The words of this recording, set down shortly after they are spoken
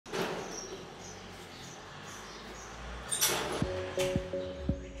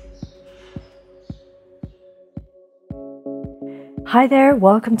Hi there,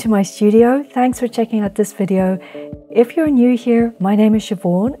 welcome to my studio. Thanks for checking out this video. If you're new here, my name is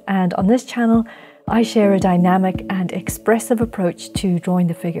Siobhan, and on this channel, I share a dynamic and expressive approach to drawing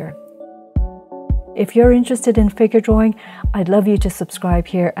the figure. If you're interested in figure drawing, I'd love you to subscribe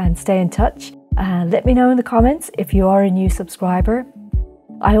here and stay in touch. Let me know in the comments if you are a new subscriber.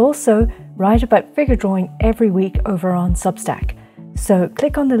 I also write about figure drawing every week over on SUBSTACK. So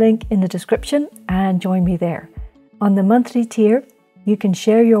click on the link in the description and join me there. On the monthly tier, you can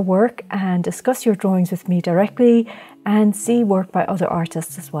share your work and discuss your drawings with me directly and see work by other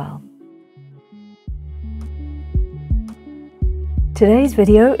artists as well. Today's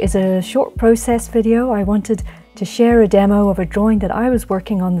video is a short process video. I wanted to share a demo of a drawing that I was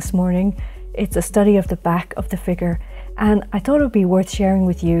working on this morning. It's a study of the back of the figure, and I thought it would be worth sharing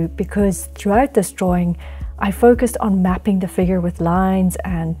with you because throughout this drawing, I focused on mapping the figure with lines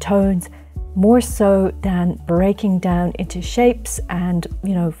and tones more so than breaking down into shapes and,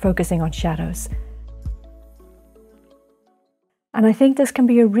 focusing on shadows. And I think this can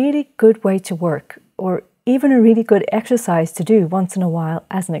be a really good way to work, or even a really good exercise to do once in a while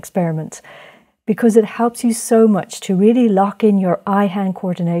as an experiment, because it helps you so much to really lock in your eye-hand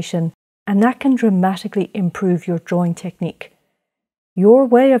coordination, and that can dramatically improve your drawing technique. Your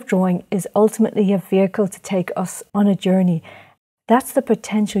way of drawing is ultimately a vehicle to take us on a journey. That's the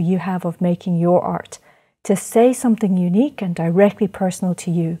potential you have of making your art, to say something unique and directly personal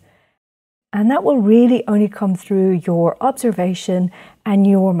to you. And that will really only come through your observation and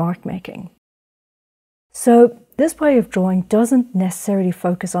your mark making. So this way of drawing doesn't necessarily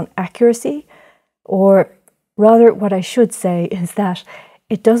focus on accuracy, or rather what I should say is that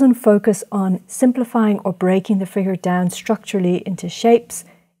it doesn't focus on simplifying or breaking the figure down structurally into shapes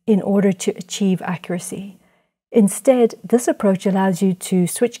in order to achieve accuracy. Instead, this approach allows you to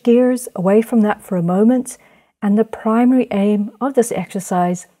switch gears away from that for a moment, and the primary aim of this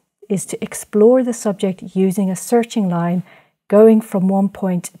exercise is to explore the subject using a searching line going from one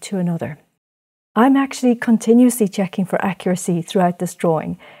point to another. I'm actually continuously checking for accuracy throughout this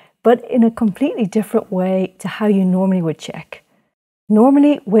drawing, but in a completely different way to how you normally would check.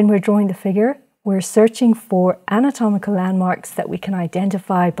 Normally, when we're drawing the figure, we're searching for anatomical landmarks that we can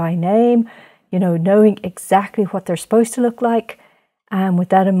identify by name, knowing exactly what they're supposed to look like. And with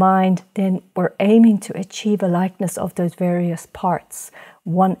that in mind, then we're aiming to achieve a likeness of those various parts,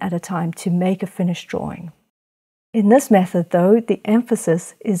 one at a time, to make a finished drawing. In this method, though, the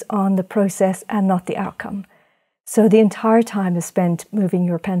emphasis is on the process and not the outcome. So the entire time is spent moving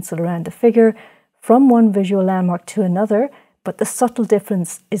your pencil around the figure from one visual landmark to another, but the subtle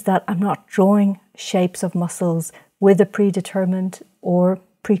difference is that I'm not drawing shapes of muscles with a predetermined or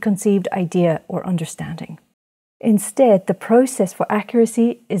preconceived idea or understanding. Instead, the process for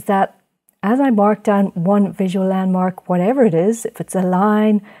accuracy is that as I mark down one visual landmark, whatever it is, if it's a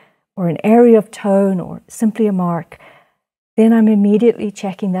line or an area of tone or simply a mark, then I'm immediately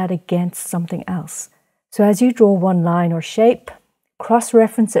checking that against something else. So as you draw one line or shape,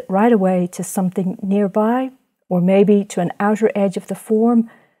 cross-reference it right away to something nearby, or maybe to an outer edge of the form,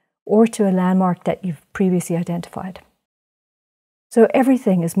 or to a landmark that you've previously identified. So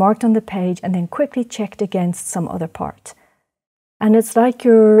everything is marked on the page and then quickly checked against some other part. And it's like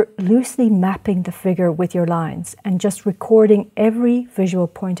you're loosely mapping the figure with your lines and just recording every visual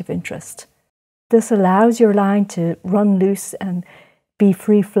point of interest. This allows your line to run loose and be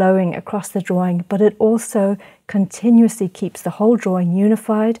free-flowing across the drawing, but it also continuously keeps the whole drawing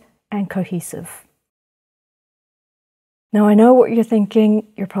unified and cohesive. Now I know what you're thinking.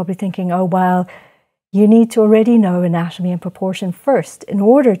 You're probably thinking, oh well, you need to already know anatomy and proportion first in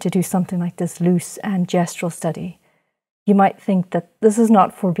order to do something like this loose and gestural study. You might think that this is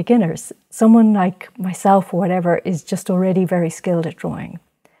not for beginners. Someone like myself or whatever is just already very skilled at drawing.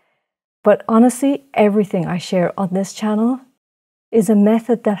 But honestly, everything I share on this channel is a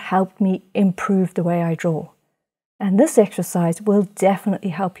method that helped me improve the way I draw. And this exercise will definitely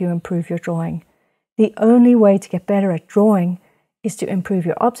help you improve your drawing. The only way to get better at drawing is to improve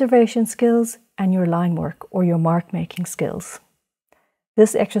your observation skills and your line work or your mark making skills.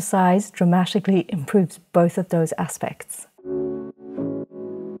 This exercise dramatically improves both of those aspects.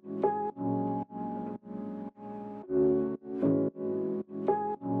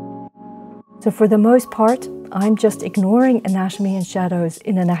 So for the most part, I'm just ignoring anatomy and shadows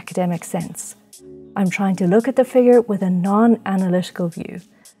in an academic sense. I'm trying to look at the figure with a non-analytical view.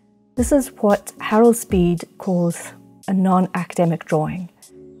 This is what Harold Speed calls a non-academic drawing.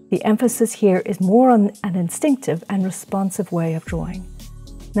 The emphasis here is more on an instinctive and responsive way of drawing.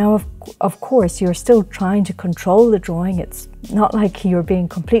 Now, of course, you're still trying to control the drawing. It's not like you're being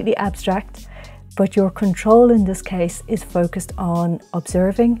completely abstract, but your control in this case is focused on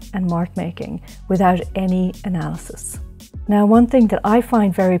observing and mark making without any analysis. Now, one thing that I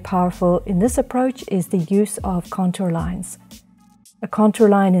find very powerful in this approach is the use of contour lines. A contour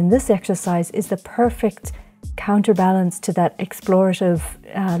line in this exercise is the perfect counterbalance to that explorative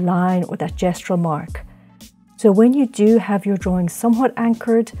line or that gestural mark. So when you do have your drawing somewhat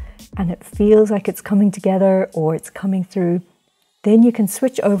anchored and it feels like it's coming together or it's coming through, then you can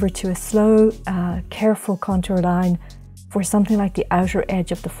switch over to a slow, careful contour line for something like the outer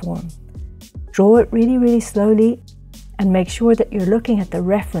edge of the form. Draw it really, really slowly and make sure that you're looking at the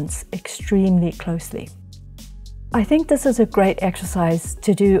reference extremely closely. I think this is a great exercise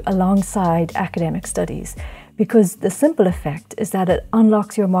to do alongside academic studies because the simple effect is that it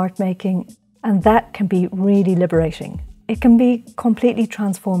unlocks your mark making, and that can be really liberating. It can be completely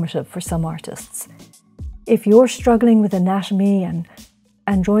transformative for some artists. If you're struggling with anatomy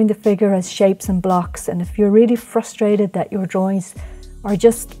and drawing the figure as shapes and blocks, and if you're really frustrated that your drawings are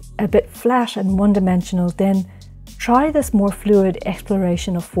just a bit flat and one-dimensional, then try this more fluid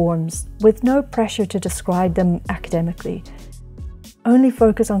exploration of forms with no pressure to describe them academically. Only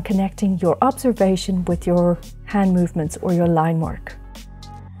focus on connecting your observation with your hand movements or your line work.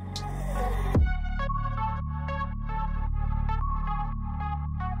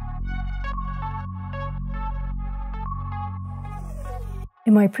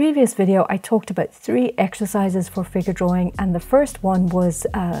 In my previous video, I talked about 3 exercises for figure drawing, and the first one was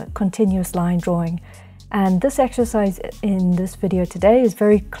continuous line drawing. And this exercise in this video today is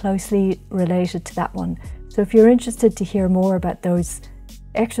very closely related to that one. So if you're interested to hear more about those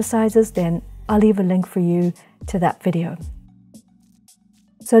exercises, then I'll leave a link for you to that video.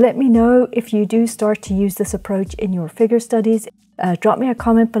 So let me know if you do start to use this approach in your figure studies. Drop me a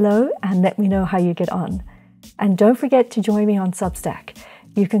comment below and let me know how you get on. And don't forget to join me on SUBSTACK.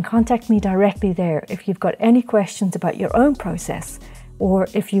 You can contact me directly there if you've got any questions about your own process or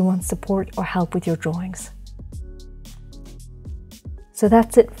if you want support or help with your drawings. So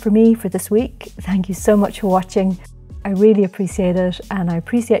that's it for me for this week. Thank you so much for watching. I really appreciate it, and I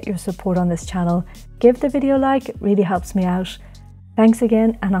appreciate your support on this channel. Give the video a like, it really helps me out. Thanks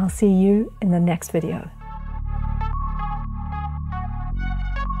again, and I'll see you in the next video.